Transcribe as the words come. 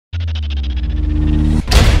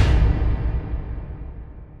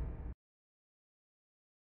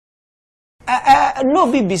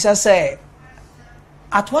no be bisa say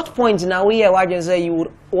at what point now we hear what you say you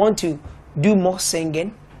would want to do more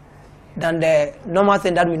singing than the normal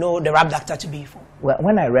thing that we know the rap doctor to be for? Well,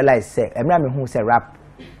 when I realized say I mean who say rap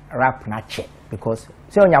not check because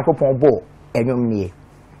say Onyankopon bo enyom nie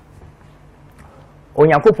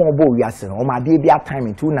Onyankopon bo wiase no ma de bia time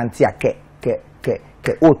into nanti ake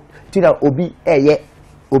ke o ti da obi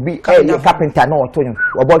carpenter na oto nyom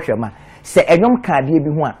obo hwema se enyom ka de bi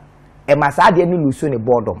ho a e masa de ni luso ne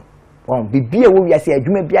boredom on bibie wo wiase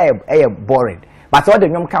adwuma bia e boring but all the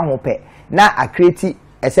nyom ka ho pe na a create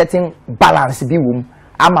a certain balance bi wom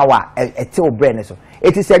ama wa ete obrane so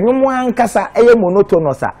it is enyom ankasa eye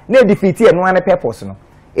monotonous a na defeat e no an purpose no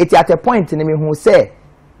it at a point ni me hu say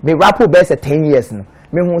me rap be say 10 years no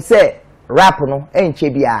me hu say rap no enche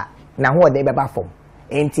bia na ho de be ba fom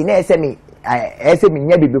enti na ese me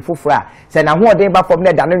nya bibi fofora say na ho de ba fom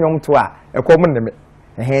na da no nyom to a ekom ne me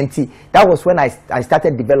enti that was when I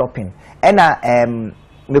started developing and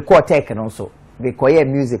me call tech no so because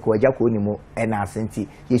music waja ko nimu and asenti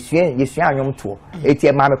yesua anyom to eti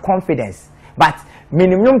e ma me confidence but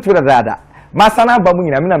minimum to da masana ba mu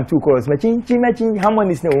nyina me nam two chorus ma chin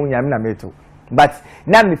harmonies na wo nyina me na me to but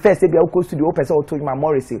na me first be go studio o person o to my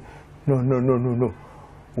Morris no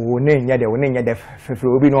wo ne nya de fefre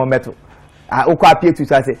obi no meto o kwa pie to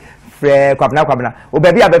say frɛ kwabna o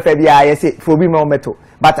baby abefa bia ye say for obi no meto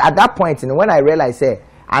but at that point when I realized say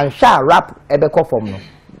and sha rap ebe ko form no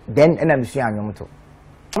then and I'm seeing anyom to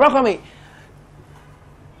Okyeame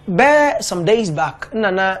be some days back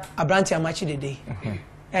nana abranti amachi dede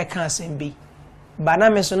e kan sem bi ba na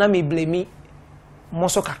me so na me blame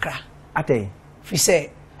moso kakra atay fi say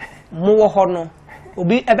mo wo ho no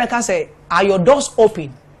obi ebe ka say are your doors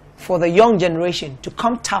open for the young generation to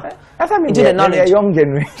come tap into the knowledge? Young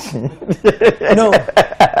generation. No,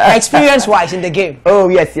 experience wise in the game. Oh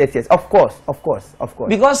yes. Of course.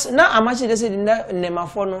 Because now I'm actually saying in the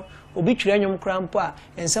nemafono obi tire nyom krampo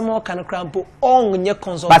and some more kind of krampo on nye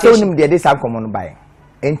consultation. But only this am common by.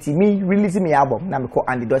 Enti me release me album na me call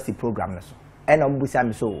and the Dusty program no so. And on busa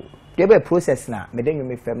me so. There be process na me den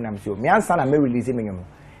nyom fam na me so. Me ansa na me release me nyom.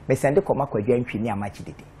 Me send koma kwadwa ntwi ni amachi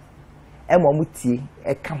dede. Emo mutie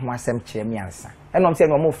e ka ho asem kire me ansa enom se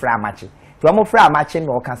no mo fra amache to mo fra amache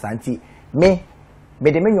no ka santi me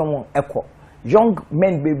de me nyom ekọ young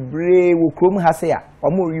men bebre wo krom ha se a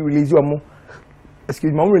omo release omo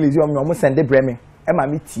excuse me omo release omo send breme e ma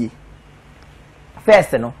me tie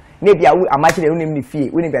first no na bia amache de unim ni fie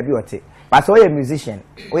unim bia bi ote but so you musician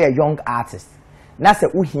or you young artist na se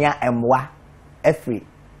uhia emwa every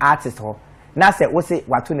artist ho na se wo se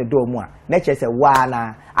wato ne do mu a na che se wa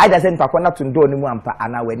na either send pa na to do ne mu ampa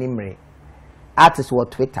ana wani mre artist or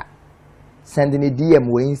Twitter sending a DM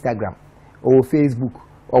or Instagram or Facebook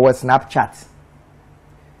or Snapchat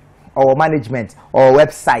or management or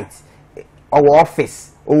website or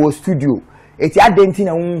office or studio eti adenti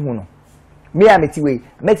na hu no me ameti we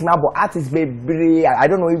met my bo artist be I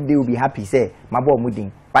don't know if they will be happy say my bo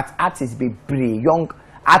mudin but artist be young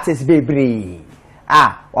artist be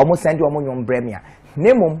almost send you nyom bremia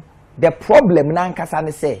nemum the problem na nkasa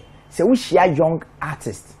ne say we share young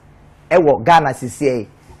artist e wo Ghana say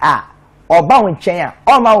oba won chen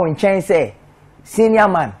oma won chen say senior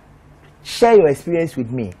man share your experience with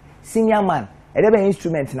me senior man e dey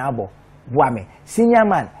instrument na abo boa me senior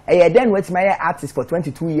man e den wet my artist for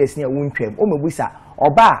 22 years near won twem o mebusa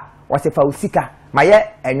oba was fa usika maye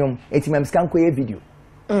enyom etimam scan ko ye video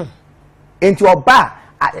enti oba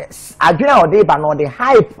adwene ode ba no the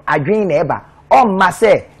hype adwene na eba o ma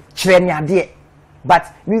say kire me ade but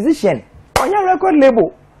musician on your record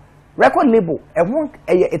label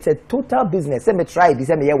it's a total business say me try be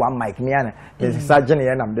say me one mic me ana the surgeon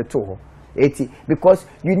here na me to ho 80 because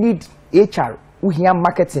you need HR we hear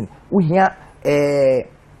marketing we hear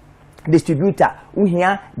distributor we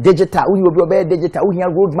hear digital we be digital we hear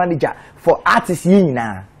road manager for artists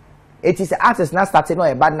yina it is artist now starting no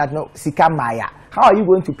a bad not no sika maya. How are you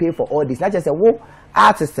going to pay for all this? Not just a wo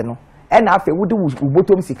artist no. And after we do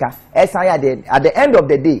bottom sika. At the end of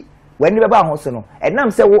the day, when you about house no, and now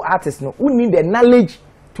say wo artist no, who need the knowledge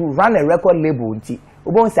to run a record label nti.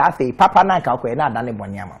 Ubon say after papa na ka ko na dane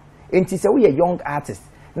bonyama. Nti say we a young artist.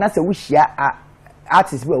 Na say we share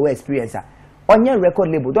artist we experience. On your record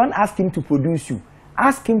label, don't ask him to produce you.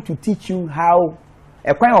 Ask him to teach you how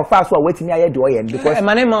a kind of fast what waiting here do because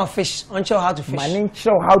my name of fish on show how to fish. My name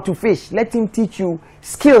show how to fish. Let him teach you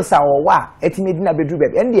skills or what. Etimedina bedru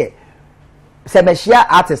baby. And there, semeshia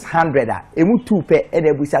artist 100 emu 2 pe and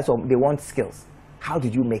they want skills. How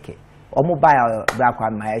did you make it? Omo buy black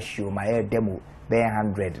one my show my demo be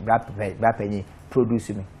 100 rap any produce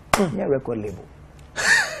me. Yeah, record label.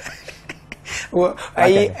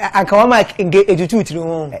 I come back and get a two to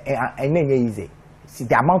and then easy. See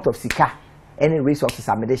the amount of sika, any resources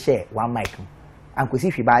I made share one mic. And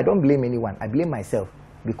but I don't blame anyone. I blame myself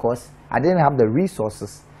because I didn't have the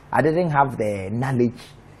resources. I didn't have the knowledge.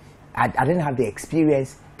 I didn't have the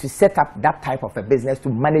experience to set up that type of a business to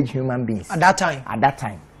manage human beings. At that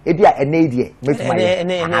time. If you are an idiot, make my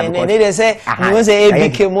they say you want say a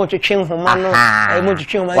big more to change from man, more to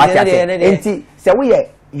change man. So we are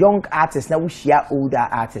young artists now. We share older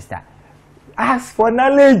artists. Ask for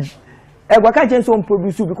knowledge. I can't just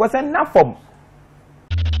produce because enough from